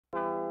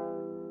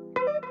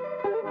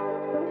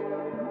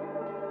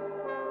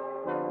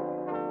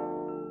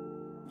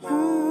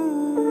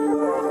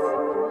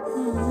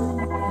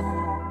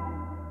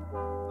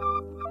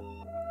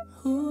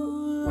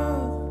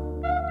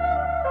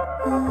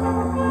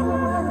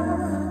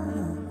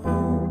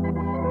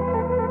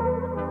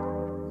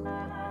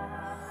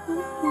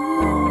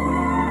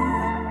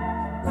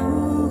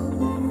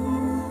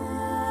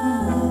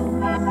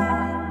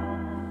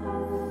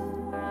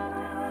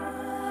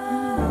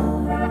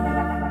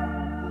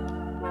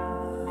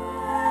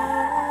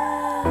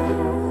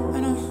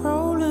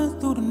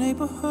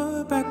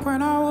Back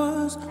when I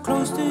was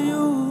close to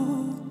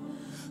you,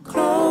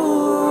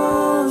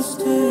 close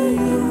to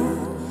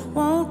you.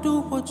 Won't do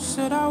what you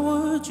said I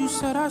would. You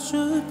said I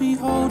should be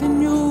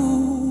holding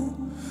you,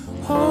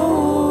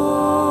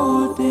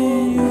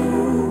 holding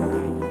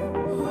you.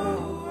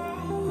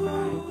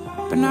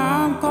 But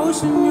now I'm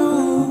ghosting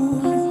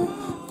you,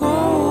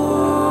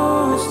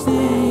 ghosting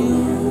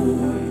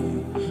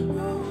you.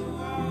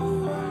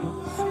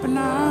 But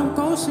now I'm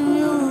ghosting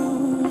you,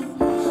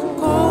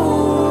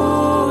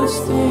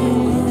 ghosting.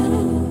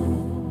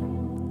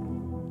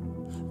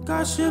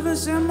 Got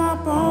shivers in my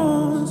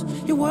bones.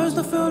 Your words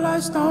that feel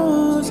like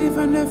stones,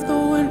 even if the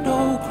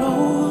window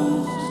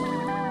closed.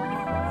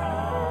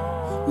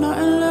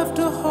 Nothing left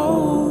to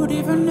hold,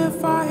 even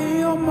if I hear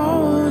your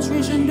moans,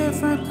 reaching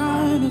different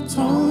kind of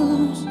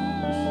tones.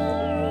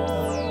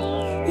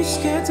 You're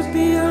scared to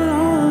be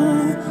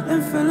alone,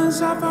 and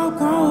feelings I've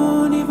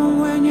outgrown, even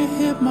when you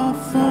hit my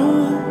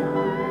phone.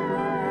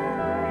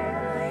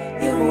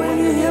 Even when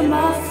you hit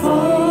my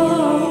phone.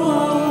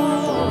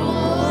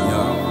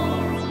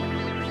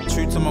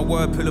 To my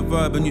word, pill a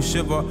verb and you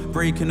shiver.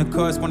 Breaking the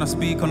curse when I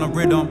speak on a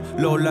rhythm.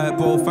 Low light,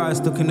 both eyes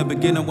stuck in the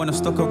beginning. When I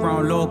stuck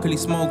around locally,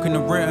 smoking the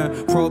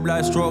written. Probe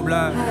light, strobe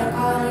light.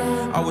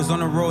 I was on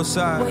the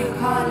roadside.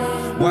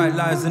 White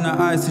lies in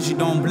her eyes, so she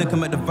don't blink.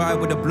 I'm at the vibe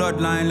with the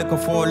bloodline, looking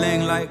for a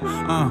lane like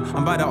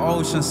I'm by the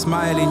ocean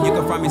smiling. You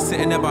can find me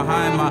sitting there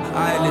behind my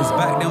eyelids.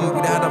 Back then we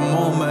had a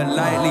moment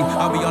lightly.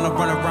 I'll be on a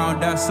run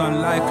around, that's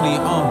unlikely.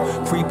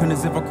 Creeping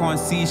as if I can't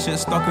see shit.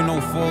 Stuck in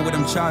 04 with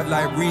them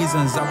childlike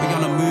reasons. I'll be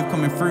on a move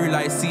coming through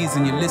like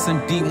season. You listen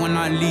deep when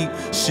I leak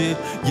shit,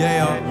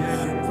 yeah.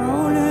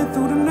 Rolling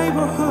through the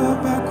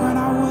neighborhood back when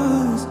I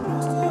was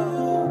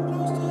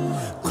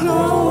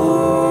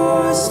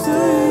close to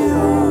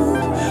you.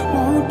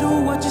 Won't do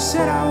what you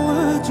said I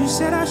would. You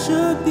said I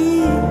should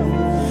be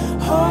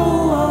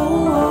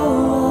holding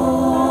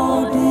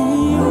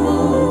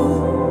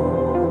you.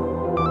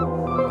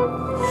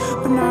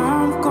 But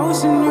now I'm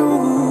ghosting you,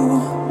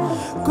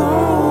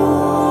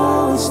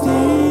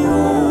 ghosting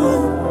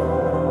you.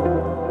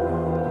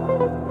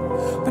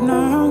 But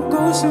now I'm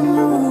ghosting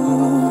you,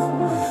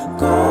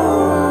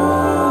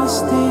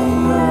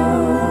 ghosting you.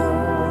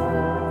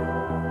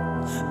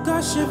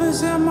 Got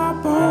shivers in my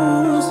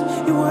bones.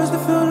 Your words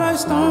that feel like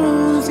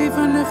stones,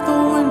 even if the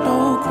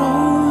window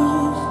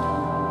closed.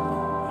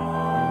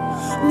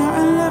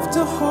 Nothing left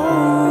to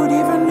hold,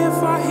 even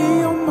if I hear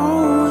your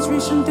moans,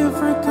 reaching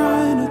different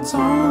kind of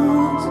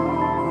tones.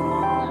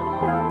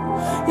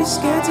 You're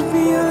scared to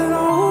be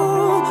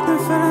alone, the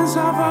feelings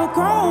I've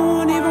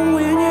outgrown, even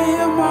when you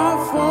hear my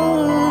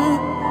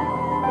phone.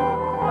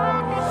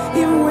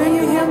 Even when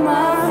you hear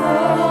my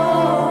phone.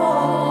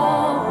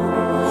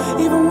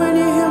 Even when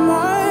you hear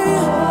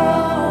my phone.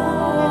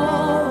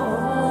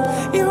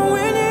 Even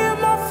when you hear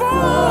my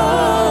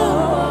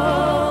phone.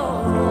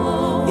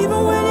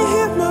 Even when you